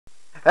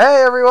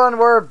Hey everyone,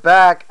 we're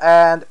back,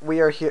 and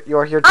we are here.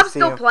 You're here to see. I'm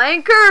still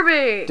playing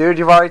Kirby. Dude,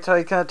 you've already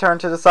taken a turn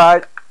to the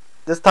side.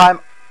 This time,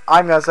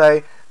 I'm gonna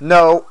say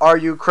no. Are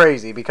you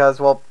crazy?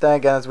 Because, well, then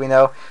again, as we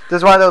know, this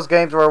is one of those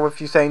games where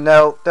if you say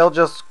no, they'll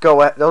just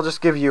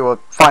give you a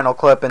final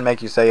clip and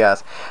make you say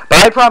yes.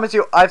 But I promise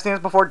you, I've seen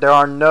this before.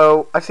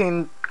 I've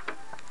seen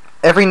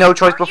every no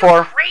choice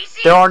before.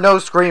 There are no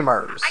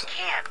screamers. I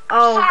can't.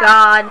 Oh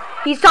God,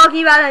 he's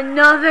talking about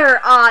another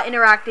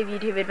interactive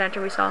YouTube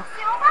adventure we saw.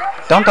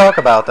 Don't talk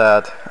about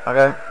that,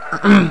 okay? Okay,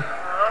 well,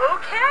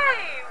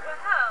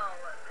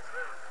 this is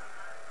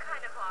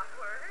kind of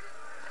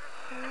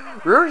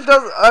awkward. Rouge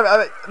does.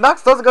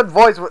 Nox does a good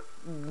voice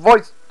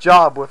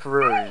job with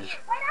Rouge.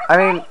 I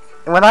mean,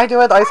 when I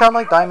do it, I sound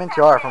like Diamond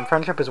TR from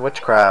Friendship is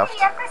Witchcraft.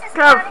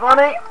 Kind of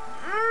funny.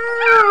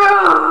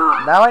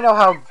 Now I know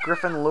how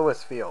Griffin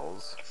Lewis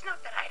feels. It's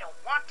not that I don't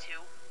want to,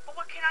 but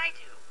what can I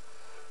do?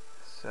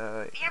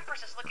 So. The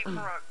Empress is looking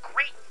for a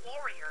great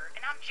warrior,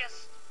 and I'm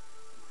just,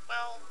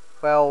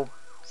 Well.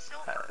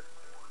 Silver.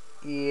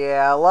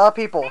 Yeah, a lot of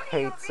people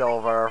hate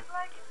Silver.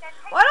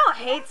 Well, I don't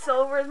hate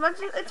Silver as much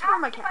as it's for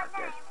my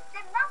character.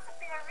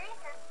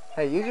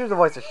 Hey, you do the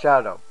voice of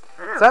Shadow.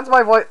 Since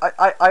my voice,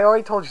 I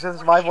already told you,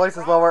 since my voice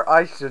is lower,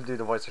 I should do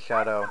the voice of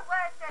Shadow.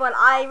 But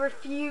I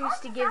refuse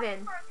to give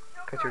in.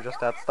 Because you're just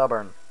that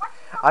stubborn.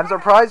 I'm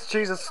surprised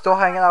Cheese is still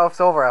hanging out with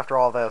Silver after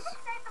all this.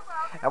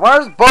 And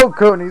where's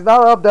Bo-kun? He's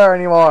not up there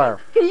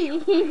anymore.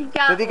 Did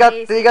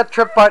Did he get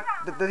tripped by?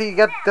 Did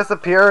he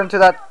disappear into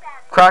that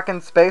crack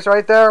in space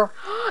right there?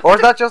 Or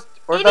is that just?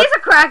 Or is It is a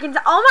crack in.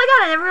 Oh my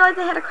God! I never realized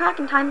they had a crack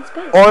in time and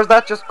space. Or is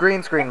that just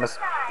green screen?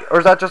 Or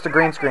is that just a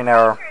green screen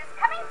error?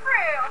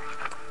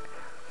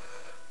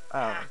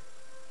 Hi,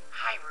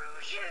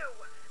 Rouge.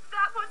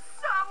 That was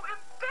so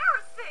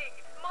embarrassing.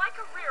 My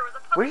career as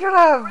a We should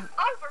have,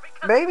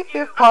 maybe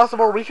if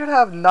possible, we should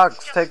have Nux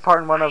take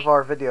part in one of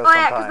our videos Oh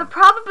yeah, because sometime. the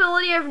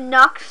probability of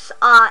Nux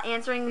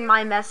answering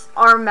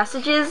our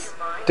messages.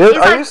 Dude, is are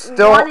like you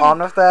still 1 in on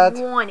with that?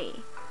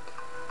 20.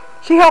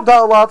 She helped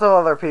out lots of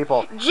other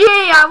people. Gee,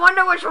 I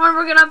wonder which one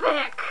we're gonna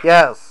pick.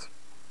 Yes.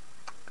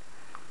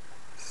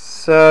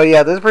 So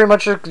yeah, this is pretty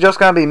much just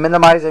gonna be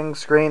minimizing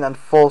screen and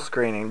full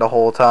screening the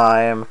whole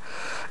time.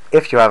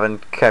 If you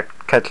haven't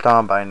catched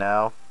on by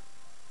now.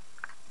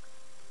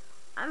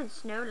 I'm in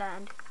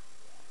Snowland.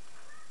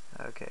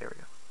 Okay, here we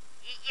go.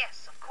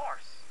 Yes, of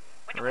course.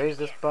 When do Raise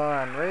we this begin?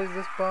 barn, raise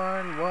this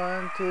barn.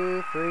 1,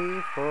 2,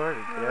 3, 4.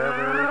 Together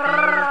we can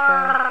raise this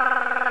barn.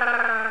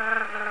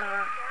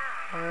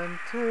 1,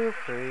 2,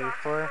 3,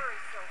 4.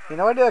 You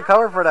know I did a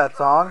cover for that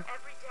song.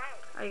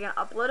 Are you gonna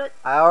upload it?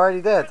 I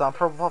already did. It's on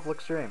Purple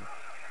Public Stream.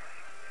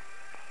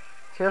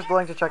 Here's the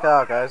link to check it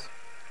out, guys.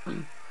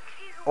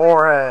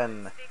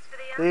 Orin.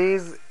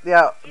 This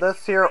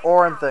here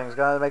Orin thing's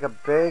gonna make a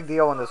big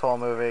deal in this whole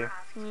movie.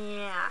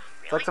 Yeah.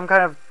 It's like some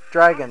kind of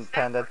dragon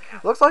pendant.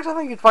 Looks like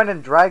something you'd find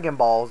in Dragon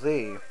Ball Z,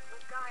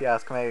 if you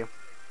ask me.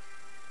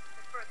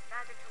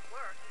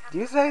 Do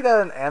you say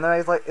that an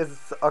anime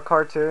is a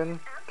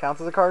cartoon?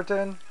 Counts as a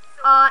cartoon?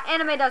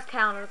 Anime does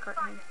count as a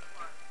cartoon.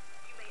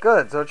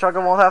 Good, so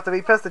Chugga won't have to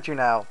be pissed at you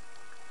now.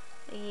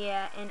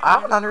 Yeah, and I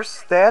don't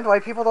understand why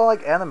people don't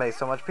like anime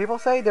so much. People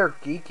say they're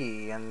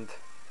geeky and...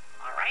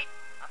 Alright,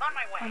 I'm on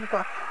my Oh way. my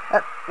god.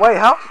 Wait,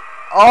 how?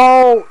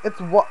 Oh,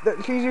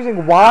 she's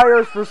using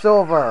wires for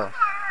Silver.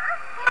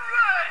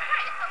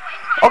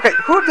 Okay,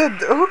 who did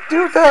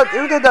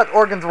that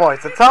organ's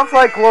voice? It sounds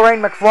like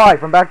Lorraine McFly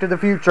from Back to the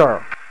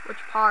Future. which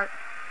part?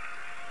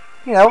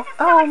 You know,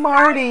 oh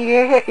Marty,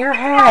 you hit your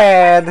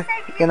head.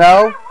 You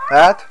know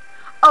that?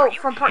 Oh,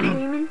 from part 2,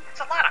 you mean? It's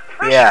a lot of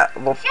pressure. Yeah,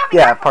 well,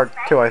 yeah, part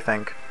 2, I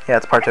think. Yeah,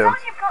 it's part 2. As long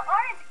as you've got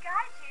Orin to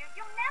guide you,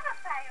 you'll never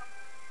fail.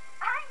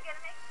 I'm gonna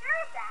make sure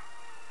of that.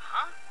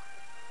 Huh?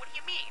 What do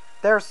you mean?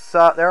 There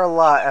are a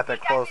lot of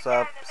epic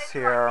close-ups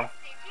here,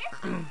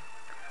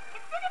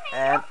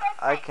 and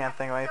I can't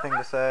think of anything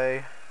to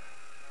say.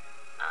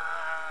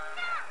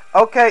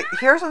 Okay,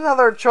 here's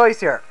another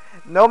choice here.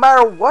 No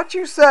matter what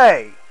you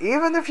say,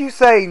 even if you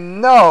say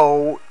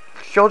no,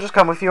 she'll just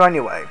come with you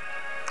anyway.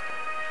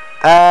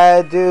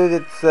 Dude,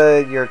 it's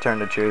your turn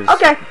to choose.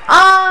 Okay,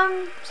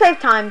 save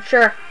time,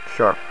 sure.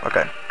 Sure,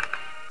 okay.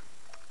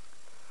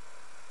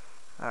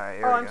 Alright,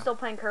 here we I'm go. still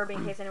playing Kirby,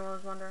 in case anyone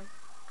was wondering.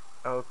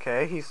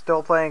 Okay, he's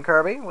still playing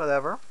Kirby,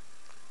 whatever.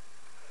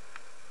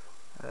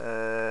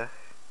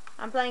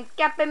 I'm playing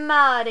Captain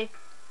Marty.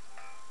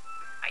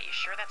 Are you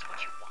sure that's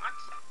what you want?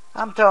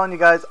 I'm telling you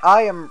guys,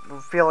 I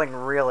am feeling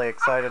really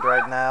excited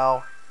right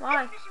now.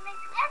 Why?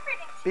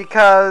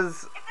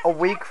 Because a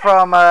week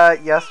from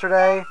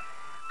yesterday,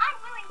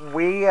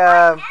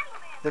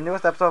 the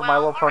newest episode of My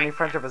Little Pony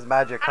Friendship is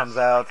Magic comes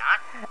out.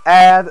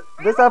 And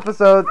this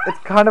episode, it's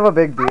kind of a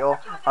big deal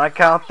on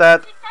account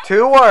that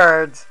 2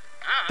 words,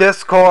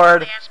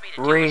 Discord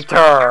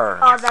return.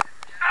 Oh, that.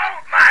 Oh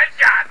my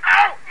god!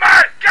 Oh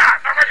my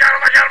god! Oh my god! Oh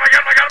my god! Oh my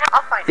god! Oh my god!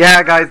 I'll find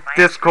Yeah, guys,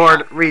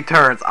 Discord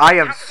returns. I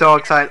am so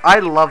excited. I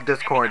love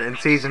Discord in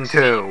Season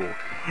 2.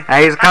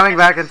 And he's coming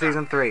back in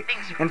Season 3.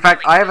 In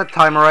fact, I have a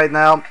timer right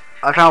now.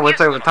 I found a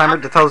website with a timer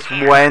to tell us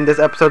when this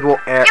episode will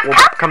air, will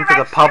come to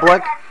the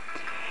public.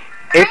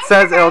 It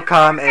says it'll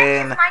come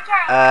in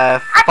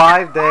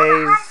 5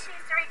 days,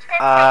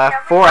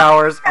 4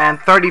 hours, and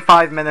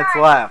 35 minutes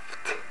left.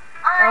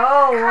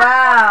 Oh,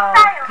 wow.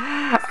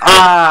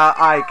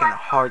 I can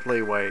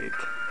hardly wait.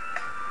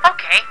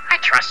 Okay, I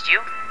trust you.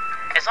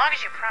 As long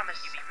as you promise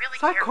you'll be really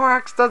careful.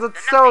 Psychorax does it The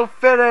so number,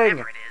 fitting!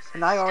 whatever it is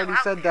And I still already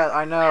out said there. that,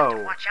 I We'll have to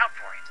know. watch out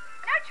for it.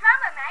 No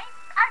drama, mate.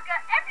 I've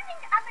got everything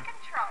under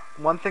control.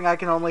 One thing I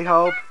can only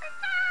hope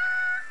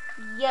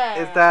Yeah.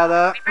 is that,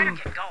 We better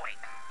get going.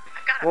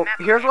 I've got a well, map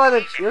of here's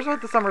location.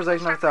 what the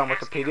summarization of it on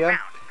Wikipedia. Around.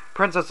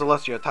 Princess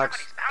Celestia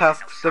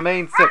tasks the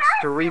main six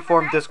to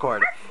reform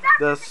Discord,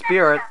 the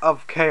spirit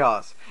of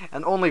chaos,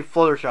 and only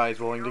Fluttershy is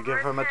willing to give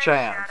him a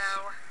chance.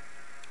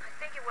 I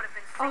think it would have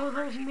been Oh, safer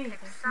there's if you me,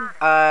 picked there's me.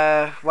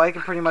 Sonic. What I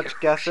can pretty much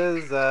guess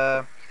is,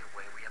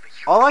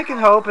 all I can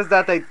hope is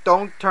that they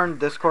don't turn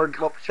Discord,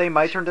 well, they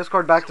might turn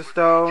Discord back to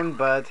stone,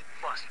 but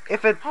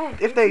if Hey,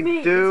 they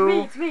it's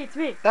do, it's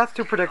me. that's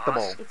too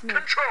predictable. It's me.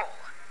 Control.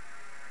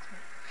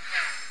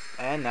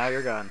 And now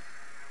you're gone.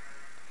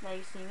 Now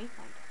you see me.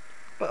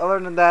 But other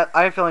than that,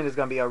 I have a feeling it's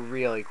going to be a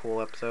really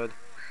cool episode.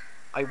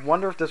 I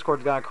wonder if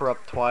Discord's going to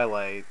corrupt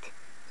Twilight.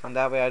 So in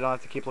that way I don't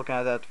have to keep looking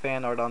at that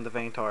fan art on the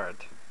Faint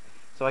Art.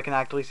 So I can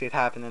actually see it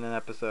happen in an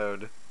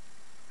episode.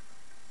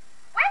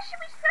 Where should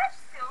we search,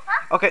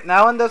 Silver? Okay,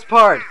 now in this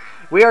part,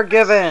 we are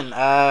given,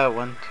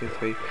 1, 2,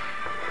 3,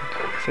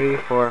 3,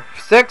 4,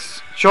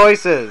 6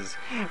 choices.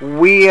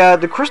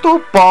 The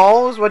crystal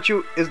ball is what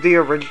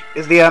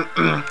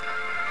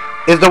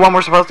is the one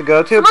we're supposed to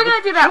go to. So we're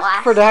gonna do that Just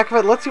last. for the heck of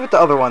it, let's see what the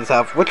other ones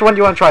have. Which one do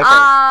you want to try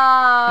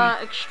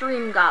first?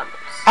 Extreme goggles.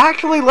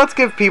 Actually, let's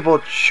give people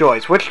a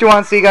choice. Which do you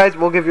want to see, guys?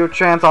 We'll give you a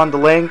chance on the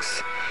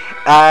links.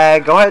 Go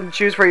ahead and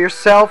choose for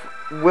yourself.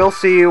 We'll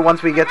see you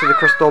once we get to the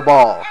crystal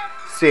ball.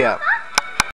 See ya.